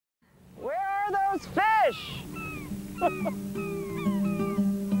fish!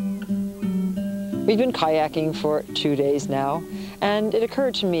 We've been kayaking for 2 days now, and it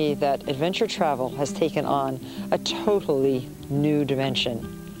occurred to me that adventure travel has taken on a totally new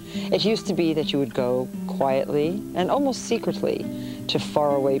dimension. It used to be that you would go quietly and almost secretly to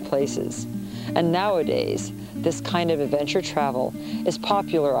faraway places. And nowadays, this kind of adventure travel is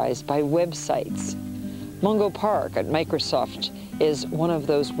popularized by websites. Mungo Park at Microsoft is one of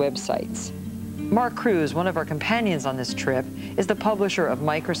those websites. Mark Cruz, one of our companions on this trip, is the publisher of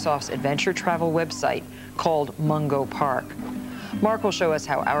Microsoft's adventure travel website called Mungo Park. Mark will show us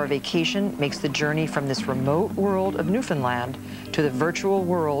how our vacation makes the journey from this remote world of Newfoundland to the virtual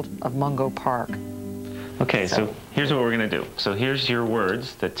world of Mungo Park. Okay, so here's what we're going to do. So here's your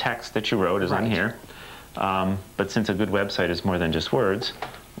words. The text that you wrote is on here. But since a good website is more than just words,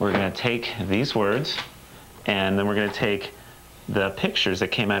 we're going to take these words, and then we're going to take the pictures that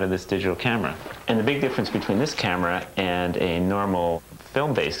came out of this digital camera. And the big difference between this camera and a normal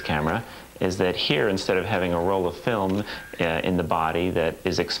film-based camera is that here, instead of having a roll of film in the body that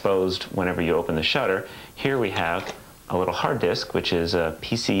is exposed whenever you open the shutter, here we have a little hard disk, which is a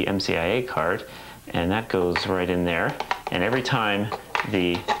PC MCIA card, and that goes right in there. And every time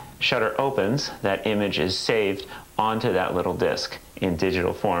the shutter opens, that image is saved onto that little disk in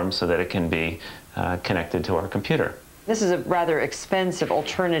digital form so that it can be connected to our computer. This is a rather expensive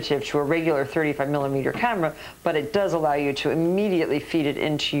alternative to a regular 35mm camera, but it does allow you to immediately feed it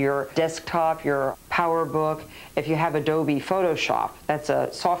into your desktop, your PowerBook. If you have Adobe Photoshop, that's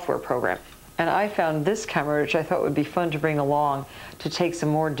a software program. And I found this camera, which I thought would be fun to bring along to take some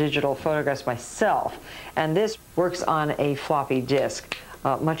more digital photographs myself. And this works on a floppy disk,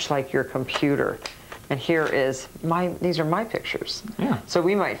 much like your computer. And here is these are my pictures. Yeah. So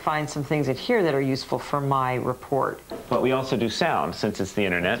we might find some things in here that are useful for my report. But we also do sound, since it's the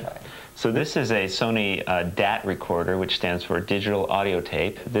internet. Right. So this is a Sony DAT recorder, which stands for digital audio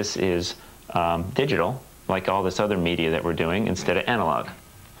tape. This is digital, like all this other media that we're doing, instead of analog.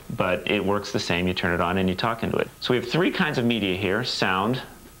 But it works the same. You turn it on and you talk into it. So we have three kinds of media here: sound,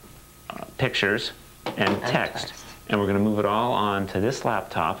 pictures, and text. And we're going to move it all onto this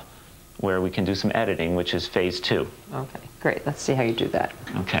laptop, where we can do some editing, which is phase 2. Okay, great. Let's see how you do that.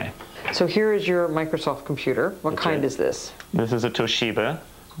 Okay. So here is your Microsoft computer. What kind is this? This is a Toshiba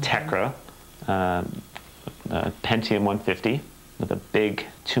Tecra Pentium 150 with a big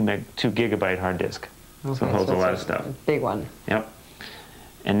 2 gigabyte hard disk. Okay, so it holds a lot of stuff. Big one. Yep.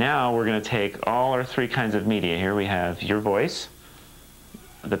 And now we're going to take all our three kinds of media here. We have your voice,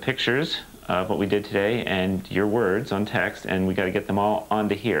 the pictures of what we did today, and your words on text, and we got to get them all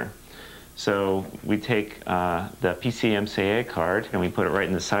onto here. So we take the PCMCIA card and we put it right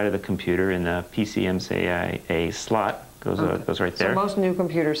in the side of the computer in the PCMCIA slot. Goes right there. So most new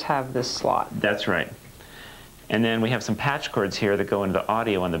computers have this slot. That's right. And then we have some patch cords here that go into the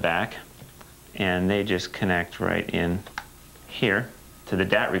audio on the back, and they just connect right in here to the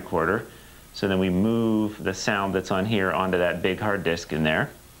DAT recorder. So then we move the sound that's on here onto that big hard disk in there.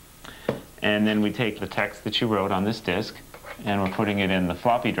 And then we take the text that you wrote on this disk, and we're putting it in the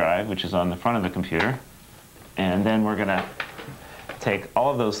floppy drive, which is on the front of the computer. And then we're going to take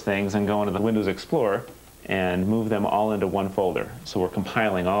all of those things and go into the Windows Explorer and move them all into one folder. So we're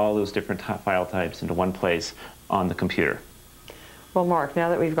compiling all those different file types into one place on the computer. Well, Mark, now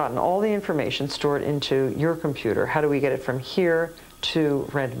that we've gotten all the information stored into your computer, how do we get it from here to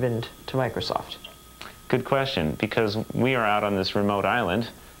Redmond to Microsoft? Good question, because we are out on this remote island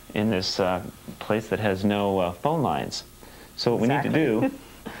in this place that has no phone lines. So what we need to do,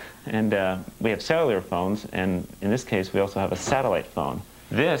 and we have cellular phones, and in this case we also have a satellite phone.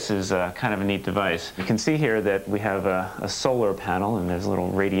 This is kind of a neat device. You can see here that we have a solar panel, and there's a little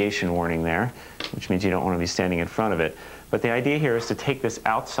radiation warning there, which means you don't want to be standing in front of it. But the idea here is to take this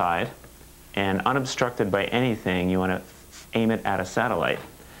outside, and unobstructed by anything, you want to aim it at a satellite.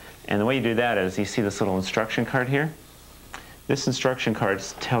 And the way you do that is, you see this little instruction card here? This instruction card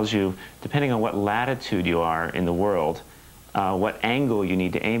tells you, depending on what latitude you are in the world, what angle you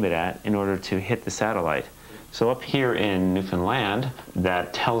need to aim it at in order to hit the satellite. So up here in Newfoundland,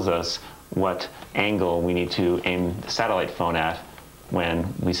 that tells us what angle we need to aim the satellite phone at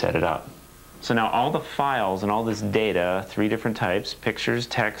when we set it up. So now all the files and all this data, three different types, pictures,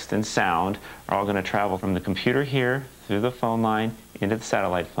 text, and sound, are all going to travel from the computer here, through the phone line, into the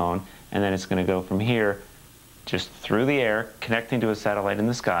satellite phone, and then it's going to go from here just through the air, connecting to a satellite in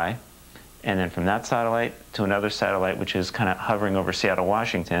the sky, and then from that satellite to another satellite, which is kind of hovering over Seattle,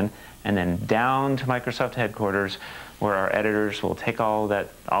 Washington, and then down to Microsoft headquarters, where our editors will take all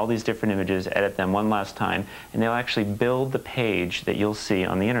these different images, edit them one last time, and they'll actually build the page that you'll see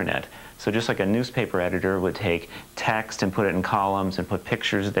on the internet. So just like a newspaper editor would take text and put it in columns and put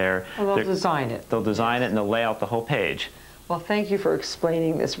pictures there. Well, they'll design it. They'll design it and they'll lay out the whole page. Well, thank you for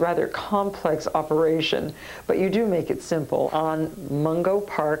explaining this rather complex operation, but you do make it simple on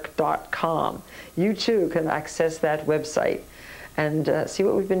mungopark.com. You too can access that website and see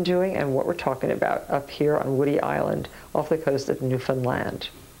what we've been doing and what we're talking about up here on Woody Island off the coast of Newfoundland.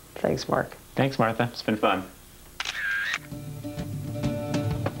 Thanks, Mark. Thanks, Martha. It's been fun.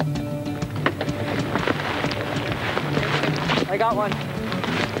 I got one.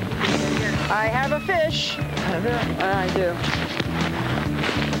 I have a fish. I do.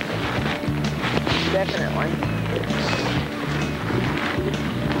 Definitely.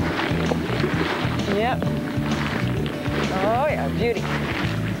 Yep. Oh yeah, beauty.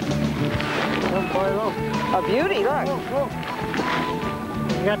 A beauty, look.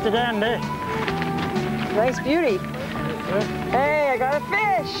 You got the dam there. Nice beauty. Hey, I got a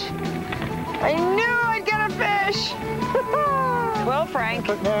fish. I knew I'd get a fish. Well, Frank,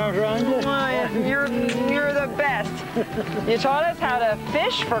 Put my arms around you. you're the best. You taught us how to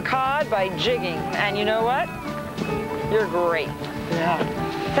fish for cod by jigging, and you know what? You're great. Yeah.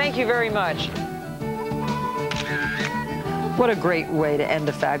 Thank you very much. What a great way to end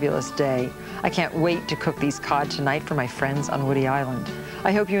a fabulous day. I can't wait to cook these cod tonight for my friends on Woody Island.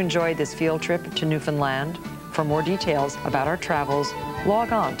 I hope you enjoyed this field trip to Newfoundland. For more details about our travels,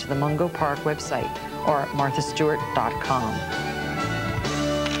 log on to the Mungo Park website or marthastewart.com.